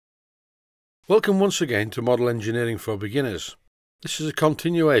Welcome once again to Model Engineering for Beginners. This is a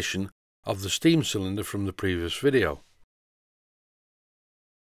continuation of the steam cylinder from the previous video.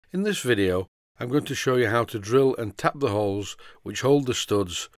 In this video, I'm going to show you how to drill and tap the holes which hold the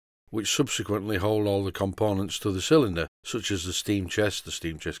studs, which subsequently hold all the components to the cylinder, such as the steam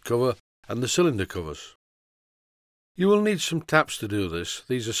chest cover, and the cylinder covers. You will need some taps to do this.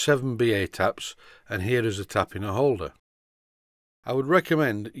 These are 7BA taps, and here is a tap in a holder. I would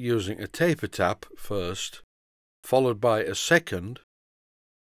recommend using a taper tap first, followed by a second,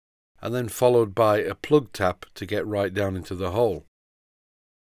 and then followed by a plug tap to get right down into the hole.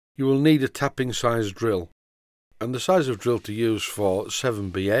 You will need a tapping size drill, and the size of drill to use for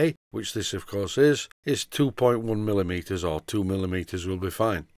 7BA, which this of course is 2.1mm or 2mm will be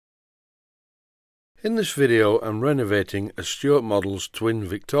fine. In this video I'm renovating a Stuart Models Twin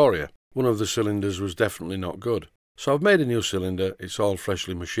Victoria. One of the cylinders was definitely not good. So I've made a new cylinder, it's all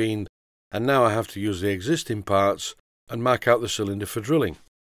freshly machined, and now I have to use the existing parts and mark out the cylinder for drilling.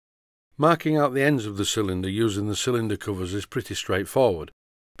 Marking out the ends of the cylinder using the cylinder covers is pretty straightforward,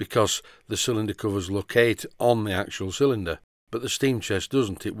 because the cylinder covers locate on the actual cylinder, but the steam chest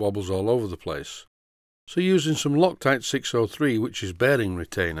doesn't, it wobbles all over the place. So using some Loctite 603, which is bearing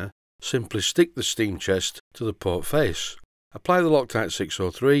retainer, simply stick the steam chest to the port face. Apply the Loctite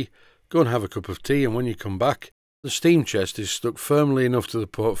 603, go and have a cup of tea, and when you come back, the steam chest is stuck firmly enough to the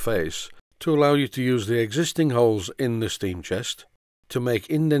port face to allow you to use the existing holes in the steam chest to make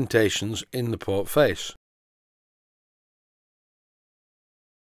indentations in the port face.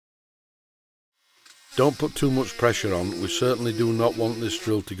 Don't put too much pressure on. We certainly do not want this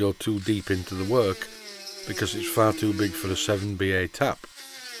drill to go too deep into the work because it's far too big for a 7BA tap.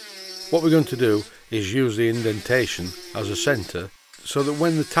 What we're going to do is use the indentation as a centre so that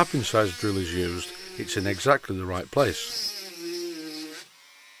when the tapping size drill is used, it's in exactly the right place.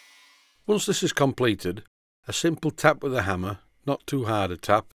 Once this is completed, a simple tap with a hammer, not too hard a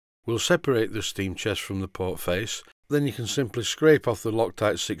tap, will separate the steam chest from the port face. Then you can simply scrape off the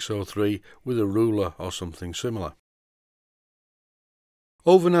Loctite 603 with a ruler or something similar.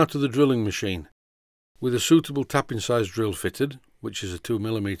 Over now to the drilling machine. With a suitable tapping size drill fitted, which is a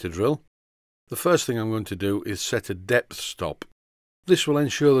 2mm drill, the first thing I'm going to do is set a depth stop. This will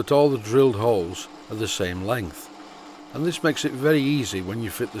ensure that all the drilled holes are the same length, and this makes it very easy when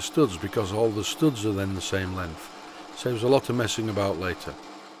you fit the studs because all the studs are then the same length. Saves a lot of messing about later.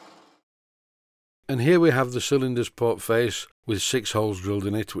 And here we have the cylinder's port face with 6 holes drilled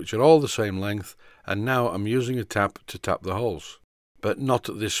in it, which are all the same length, and now I'm using a tap to tap the holes. But not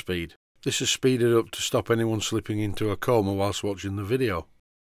at this speed. This is speeded up to stop anyone slipping into a coma whilst watching the video.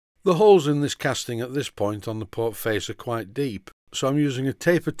 The holes in this casting at this point on the port face are quite deep, so I'm using a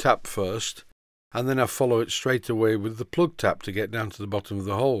taper tap first, and then I follow it straight away with the plug tap to get down to the bottom of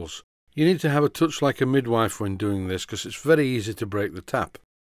the holes. You need to have a touch like a midwife when doing this because it's very easy to break the tap.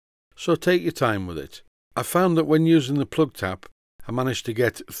 So take your time with it. I found that when using the plug tap, I managed to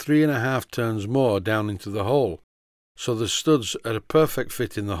get 3.5 turns more down into the hole. So the studs are a perfect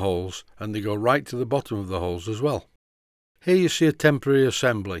fit in the holes and they go right to the bottom of the holes as well. Here you see a temporary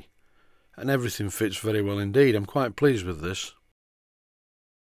assembly, and everything fits very well indeed. I'm quite pleased with this.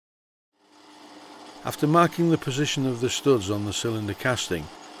 After marking the position of the studs on the cylinder casting,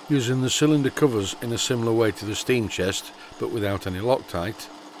 using the cylinder covers in a similar way to the steam chest but without any Loctite,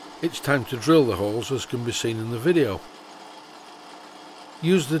 it's time to drill the holes as can be seen in the video.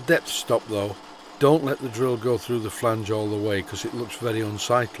 Use the depth stop though. Don't let the drill go through the flange all the way because it looks very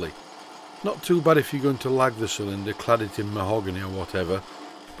unsightly. Not too bad if you're going to lag the cylinder, clad it in mahogany or whatever,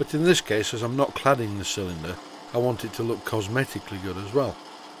 but in this case, as I'm not cladding the cylinder, I want it to look cosmetically good as well.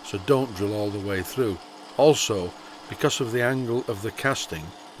 So don't drill all the way through. Also, because of the angle of the casting,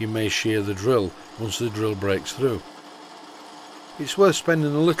 you may shear the drill once the drill breaks through. It's worth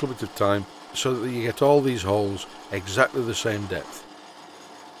spending a little bit of time so that you get all these holes exactly the same depth.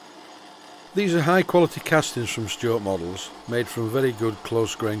 These are high quality castings from Stuart Models, made from very good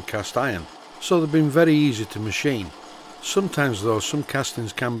close grained cast iron, so they've been very easy to machine. Sometimes though, some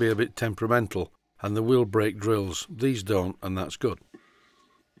castings can be a bit temperamental and they will break drills. These don't, and that's good.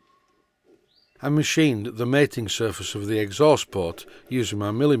 I machined the mating surface of the exhaust port using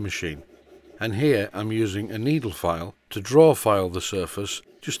my milling machine, and here I'm using a needle file to draw file the surface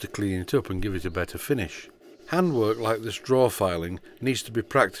just to clean it up and give it a better finish. Handwork like this draw filing needs to be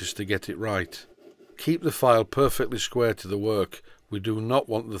practiced to get it right. Keep the file perfectly square to the work. We do not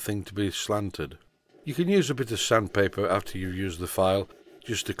want the thing to be slanted. You can use a bit of sandpaper after you've used the file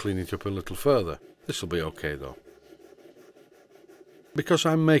just to clean it up a little further. This will be okay though. Because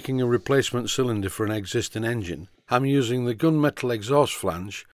I'm making a replacement cylinder for an existing engine, I'm using the gunmetal exhaust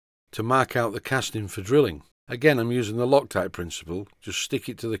flange to mark out the casting for drilling. Again, I'm using the Loctite principle, just stick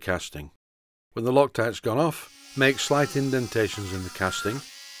it to the casting. When the Loctite's gone off, make slight indentations in the casting,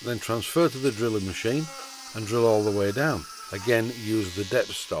 then transfer to the drilling machine and drill all the way down. Again, use the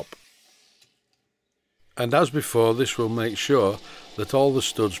depth stop. And as before, this will make sure that all the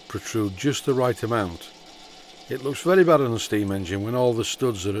studs protrude just the right amount. It looks very bad on a steam engine when all the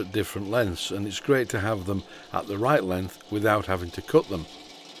studs are at different lengths, and it's great to have them at the right length without having to cut them.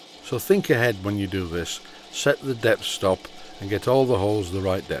 So think ahead when you do this, set the depth stop and get all the holes the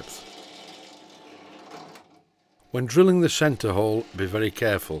right depth. When drilling the centre hole, be very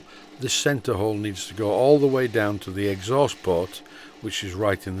careful. This centre hole needs to go all the way down to the exhaust port, which is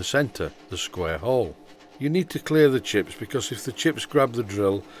right in the centre, the square hole. You need to clear the chips, because if the chips grab the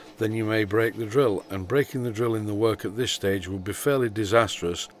drill, then you may break the drill, and breaking the drill in the work at this stage will be fairly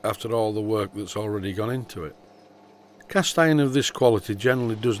disastrous after all the work that's already gone into it. Cast iron of this quality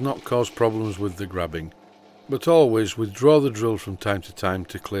generally does not cause problems with the grabbing, but always withdraw the drill from time to time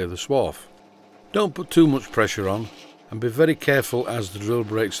to clear the swarf. Don't put too much pressure on, and be very careful as the drill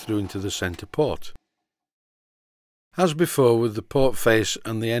breaks through into the centre port. As before with the port face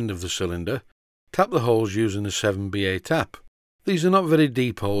and the end of the cylinder, tap the holes using a 7BA tap. These are not very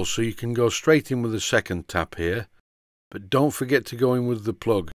deep holes, so you can go straight in with a second tap here, but don't forget to go in with the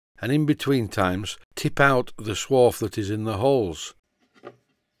plug, and in between times tip out the swarf that is in the holes.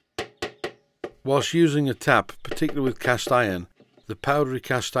 Whilst using a tap, particularly with cast iron, the powdery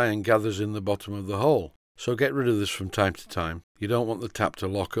cast iron gathers in the bottom of the hole, so get rid of this from time to time. You don't want the tap to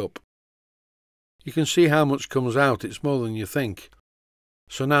lock up. You can see how much comes out, it's more than you think.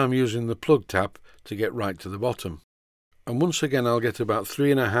 So now I'm using the plug tap to get right to the bottom. And once again I'll get about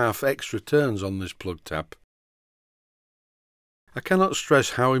 3.5 extra turns on this plug tap. I cannot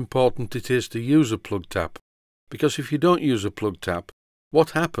stress how important it is to use a plug tap, because if you don't use a plug tap,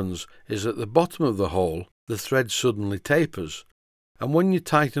 what happens is at the bottom of the hole the thread suddenly tapers, and when you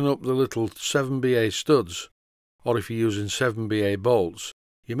tighten up the little 7BA studs, or if you're using 7BA bolts,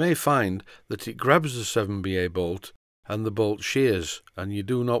 you may find that it grabs the 7BA bolt and the bolt shears, and you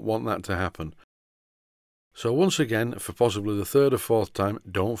do not want that to happen. So once again, for possibly the third or fourth time,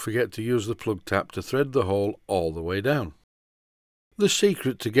 don't forget to use the plug tap to thread the hole all the way down. The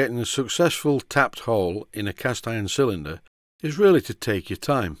secret to getting a successful tapped hole in a cast iron cylinder is really to take your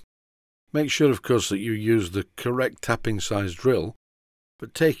time. Make sure of course that you use the correct tapping size drill,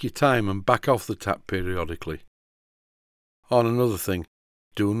 but take your time and back off the tap periodically. On another thing,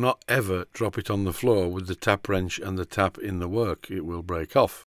 do not ever drop it on the floor with the tap wrench and the tap in the work, it will break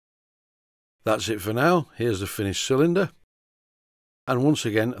off. That's it for now, here's the finished cylinder. And once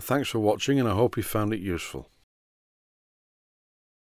again, thanks for watching, and I hope you found it useful.